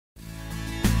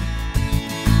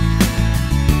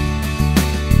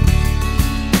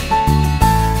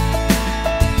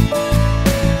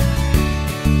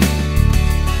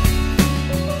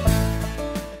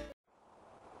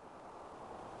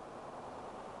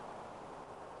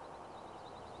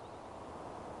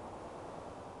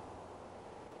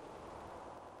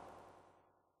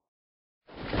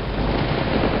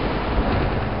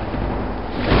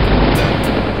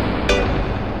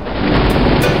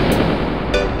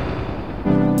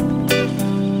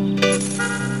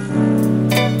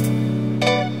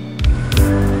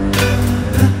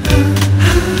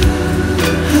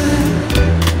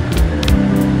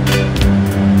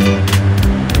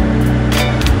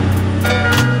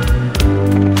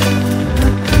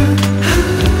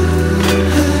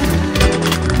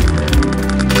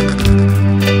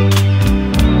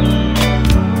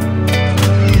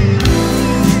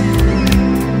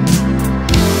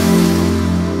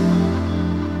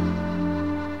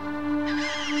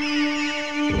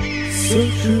so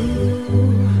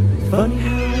true. Funny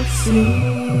how it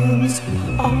seems,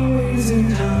 always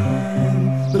in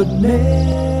time, but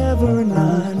never in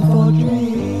line for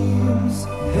dreams.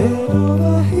 Head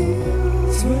over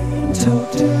heels, went toe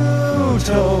to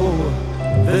toe.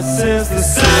 This is the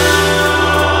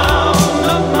sound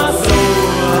of my soul.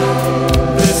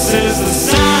 This is the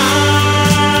sound.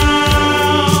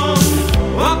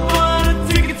 I wanna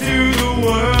take it to the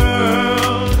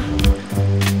world,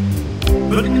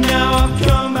 but now I've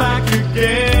come back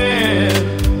again.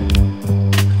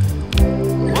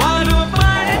 Why do I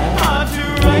find it hard to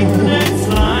write the next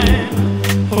line?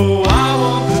 Oh, I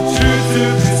want the truth to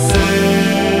be said.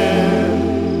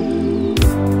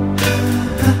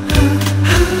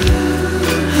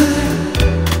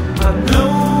 I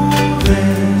know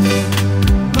that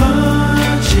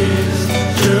much is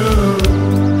true.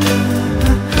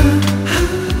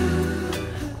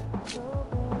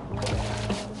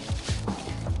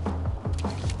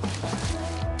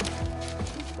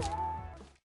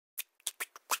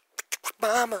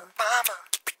 Mama, mama,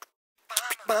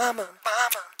 mama,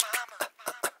 mama,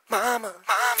 mama,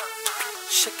 mama,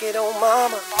 shake it on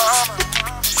mama, mama,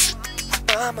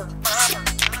 mama, mama,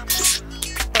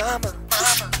 mama,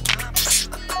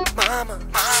 mama,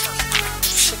 mama,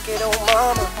 shake it on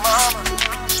mama, mama,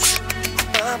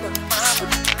 mama, mama,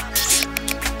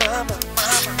 mama,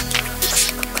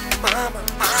 mama,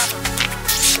 mama,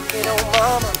 shake it on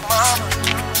mama, mama,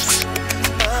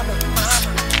 mama, mama.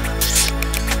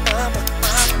 Mama,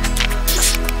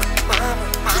 mama,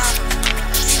 mama.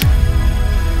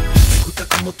 Me gusta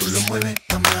como tú lo mueves,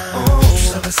 mamá. Tú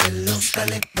sabes hacerlo,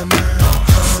 dale, mamá.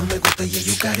 Si me gusta, yeah,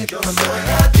 you got it, mamá. Soy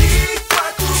adicto a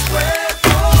tu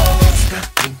cuerpo. Brinca,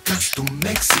 brinca, tú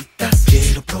me excitas.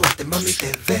 Quiero probarte, mami,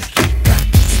 te ves rica.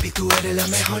 Baby, tú eres la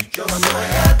mejor, yo, mamá.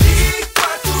 Soy adicto a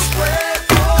tu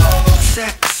cuerpo.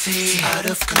 Sexy, out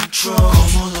of control.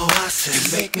 ¿Cómo lo haces? You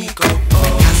make me go, oh. Me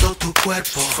encanta tu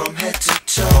cuerpo, from head to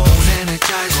toe. Un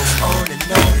energizer, go on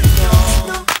and on and on.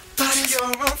 Nobody, you're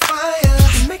on fire.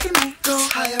 You're making me go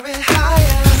higher and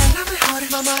higher. La mejor,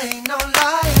 mama, ain't no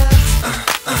liar.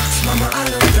 Mama, I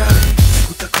love driving. Me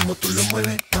gusta como tú lo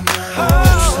mueves, mamá.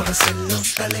 Sabes hacerlo,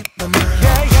 dale, mamá. Si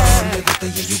me gusta,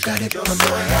 yeah, you got it, mamá.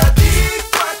 Soy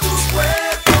adicto a tu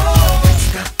cuerpo.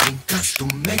 Brinca, brinca, tú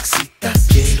me excitas.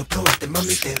 Quiero probarte,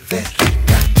 mami, te ves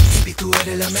rica. Baby, tú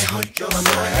eres la mejor, yo, mamá.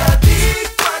 Soy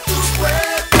adicto a tu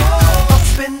cuerpo.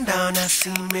 Up and down, así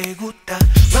me gusta.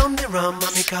 Round and round,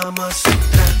 mami, Kama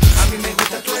Sutra. A mí me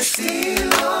gusta tu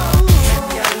estilo.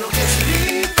 Genial, lo que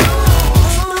rico.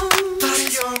 Body,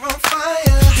 you're on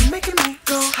fire. You're making me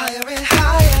go higher and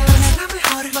higher. La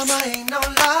mejor, mama, ain't no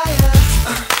liar.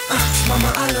 Mama,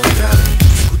 I love driving.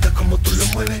 Me gusta como tú lo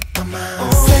mueves, mamá.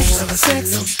 Sabes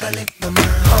hacerlo, dale, mamá. Si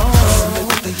me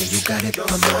gusta, yeah, you got it,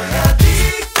 mamá. Soy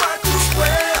adicto a tu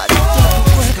cuerpo.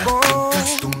 Brinca,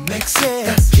 tú me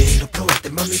excitas. Quiero probarte,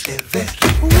 mami, te ves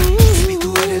rica. Baby,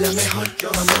 tú eres la mejor, yo,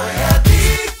 mamá. Soy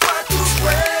adicto a tu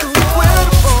cuerpo. Tu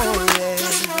cuerpo,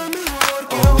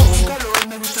 calor,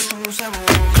 me gusta tu sabor.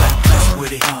 Clap, clap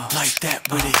with it, like that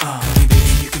with it. Baby,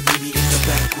 you can meet me in the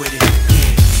back with it,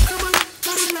 yeah. Come on, tú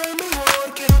eres la mejor.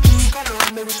 Quiero tu calor,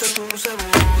 me gusta tu sabor.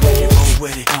 Make it roll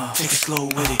with it, take it slow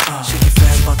with it. Shake it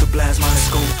fast, about to blast, man, let's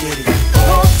go get it.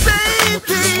 Oh,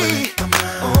 baby,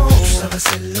 sabes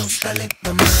hacerlo, dale,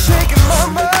 mamá. Shake it,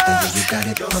 mama. You got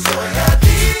it, mamá. Soy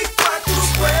adicto a tu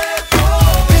cuerpo.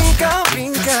 Brinca,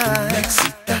 brinca. Tú me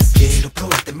excitas. Quiero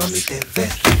probarte, mami, te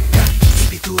ves rica.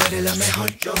 Baby, tú eres la mejor,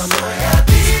 yo, mamá. Soy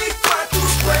adicto a tu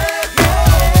cuerpo.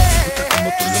 Me gusta como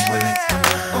tú lo mueves,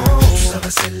 mamá. Sabes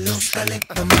hacerlo, dale,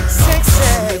 mamá. Si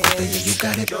me gusta, yeah, you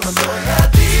got it, mamá. Soy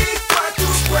adicto a tu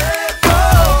cuerpo.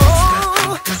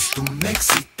 Brinca, tú me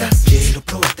excitas. Quiero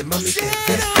probarte, mami, te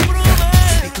ves rica.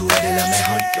 Baby, tú eres la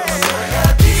mejor, yo, mamá. Soy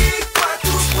adicto a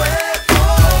tu cuerpo.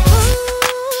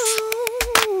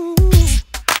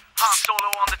 Hot solo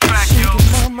on the track, yo.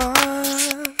 Mama.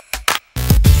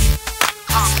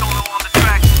 Hot solo on the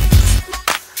track.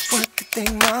 What the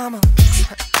thing, mama.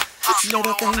 Hot solo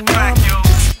Little on the thing, track, mama. yo.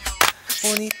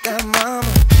 Bonita, mama.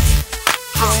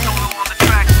 Hot solo on the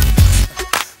track.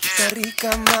 Está rica,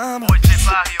 mama. Boys de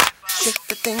barrio. Shake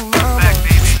the thing, mama.